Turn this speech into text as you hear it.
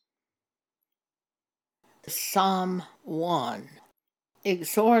Psalm 1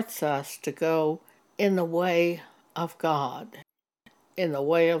 exhorts us to go in the way of God, in the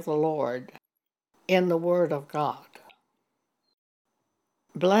way of the Lord, in the Word of God.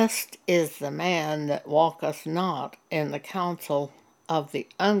 Blessed is the man that walketh not in the counsel of the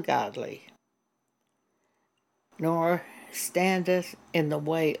ungodly, nor standeth in the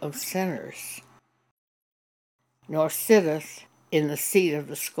way of sinners, nor sitteth in the seat of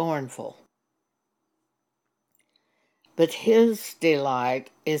the scornful. But his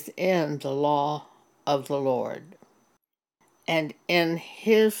delight is in the law of the Lord, and in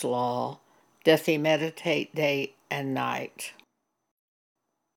his law doth he meditate day and night.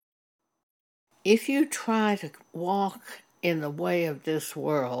 If you try to walk in the way of this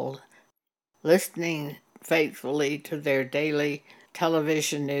world, listening faithfully to their daily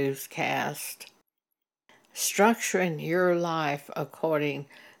television newscast, structuring your life according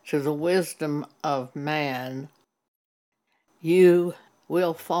to the wisdom of man, you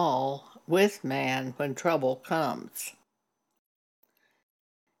will fall with man when trouble comes.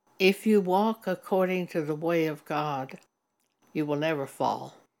 If you walk according to the way of God, you will never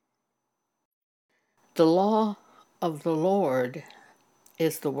fall. The law of the Lord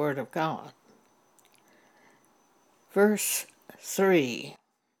is the Word of God. Verse 3,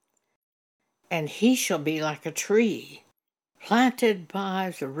 and he shall be like a tree planted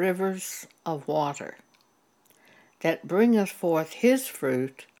by the rivers of water, that bringeth forth his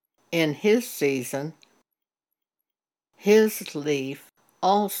fruit in his season. His leaf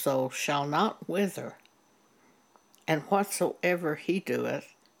also shall not wither, and whatsoever he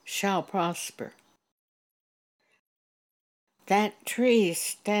doeth shall prosper. That tree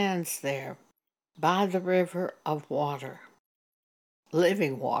stands there by the river of water,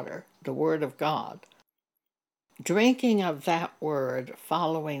 living water, the Word of God, drinking of that Word,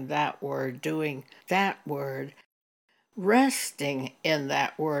 following that Word, doing that Word, resting in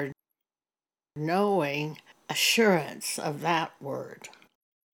that Word, knowing assurance of that Word.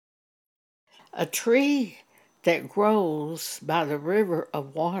 A tree that grows by the river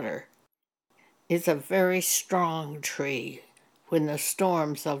of water is a very strong tree when the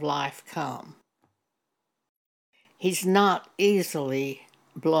storms of life come. He's not easily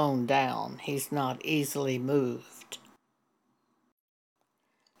blown down. He's not easily moved.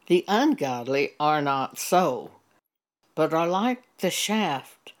 The ungodly are not so, but are like the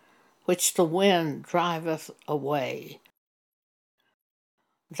shaft which the wind driveth away.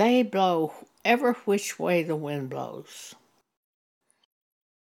 They blow ever which way the wind blows.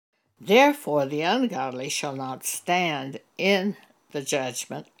 Therefore the ungodly shall not stand in the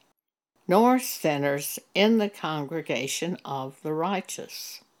judgment, nor sinners in the congregation of the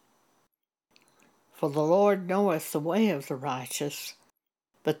righteous. For the Lord knoweth the way of the righteous,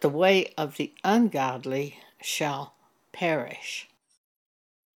 but the way of the ungodly shall perish.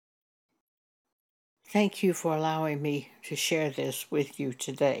 Thank you for allowing me to share this with you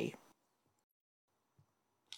today.